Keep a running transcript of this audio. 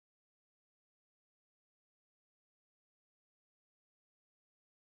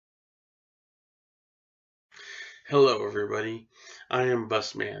Hello everybody, I am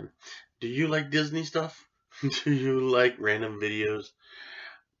Busman. Do you like Disney stuff? Do you like random videos?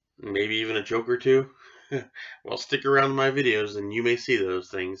 Maybe even a joke or two? Well, stick around my videos and you may see those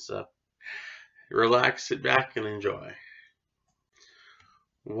things, so relax, sit back, and enjoy.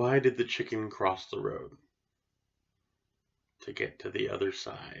 Why did the chicken cross the road? To get to the other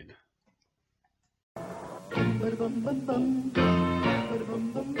side.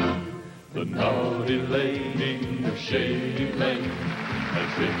 The naughty lady of Shady Lane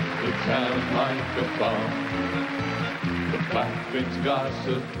has hit the town like a bomb. The Blackfin's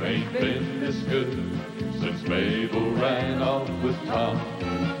gossip ain't been this good since Mabel ran off with Tom.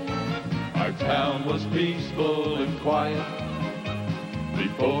 Our town was peaceful and quiet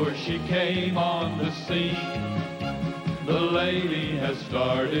before she came on the scene. The lady has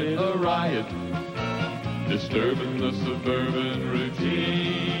started a riot, disturbing the suburban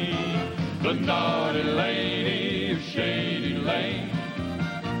routine. The naughty lady of Shady Lane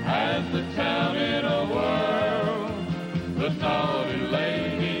has the town in a whirl. The naughty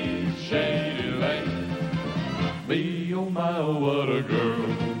lady of Shady Lane, me oh my oh what a girl.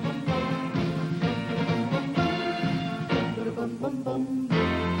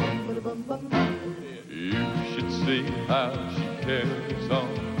 You should see how she carries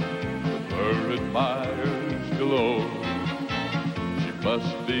on, her admirers galore. She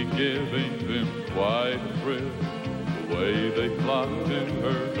must be giving them quite a thrill, the way they flock to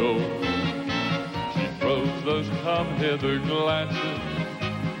her door. She throws those come-hither glances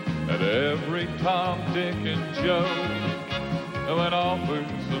at every Tom, Dick, and Joe, and when offered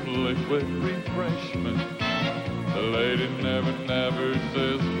some liquid refreshment, the lady never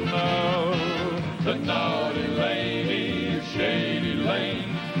says no. The naughty lady of Shady Lane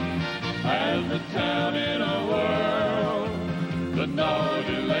has the town in a whirl. The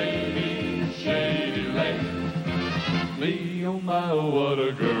naughty lady of Shady Lane, me oh my oh what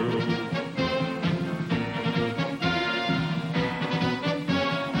a girl.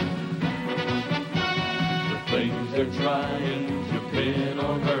 The things they're trying to pin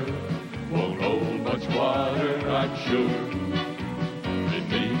on her won't hold much water, I'm sure.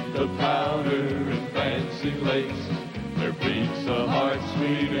 Beneath the powder and fancy lace, there beats a heart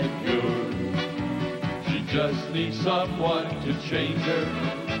sweet and pure. She just needs someone to change her,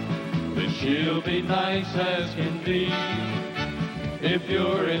 then she'll be nice as can be. If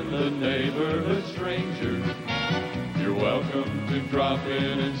you're in the neighborhood, stranger, you're welcome to drop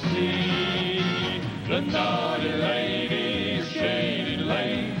in and see the naughty lady of Shady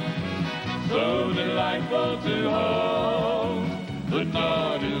Lane, so delightful to hold. The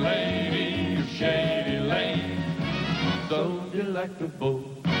naughty lady of Shady Lane, so delectable,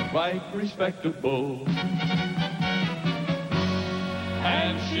 quite respectable.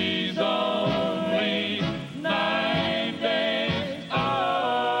 And she's only 9 days old.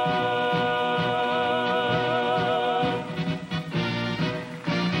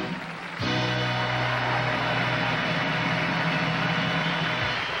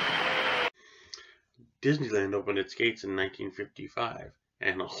 Disneyland opened its gates in 1955,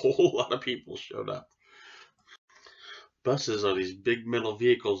 and a whole lot of people showed up. Buses are these big metal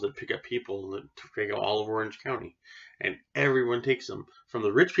vehicles that pick up people that take all of Orange County, and everyone takes them, from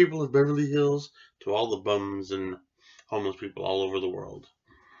the rich people of Beverly Hills to all the bums and homeless people all over the world.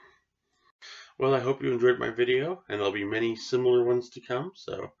 Well, I hope you enjoyed my video, and there'll be many similar ones to come,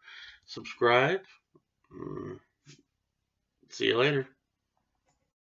 so subscribe. See you later.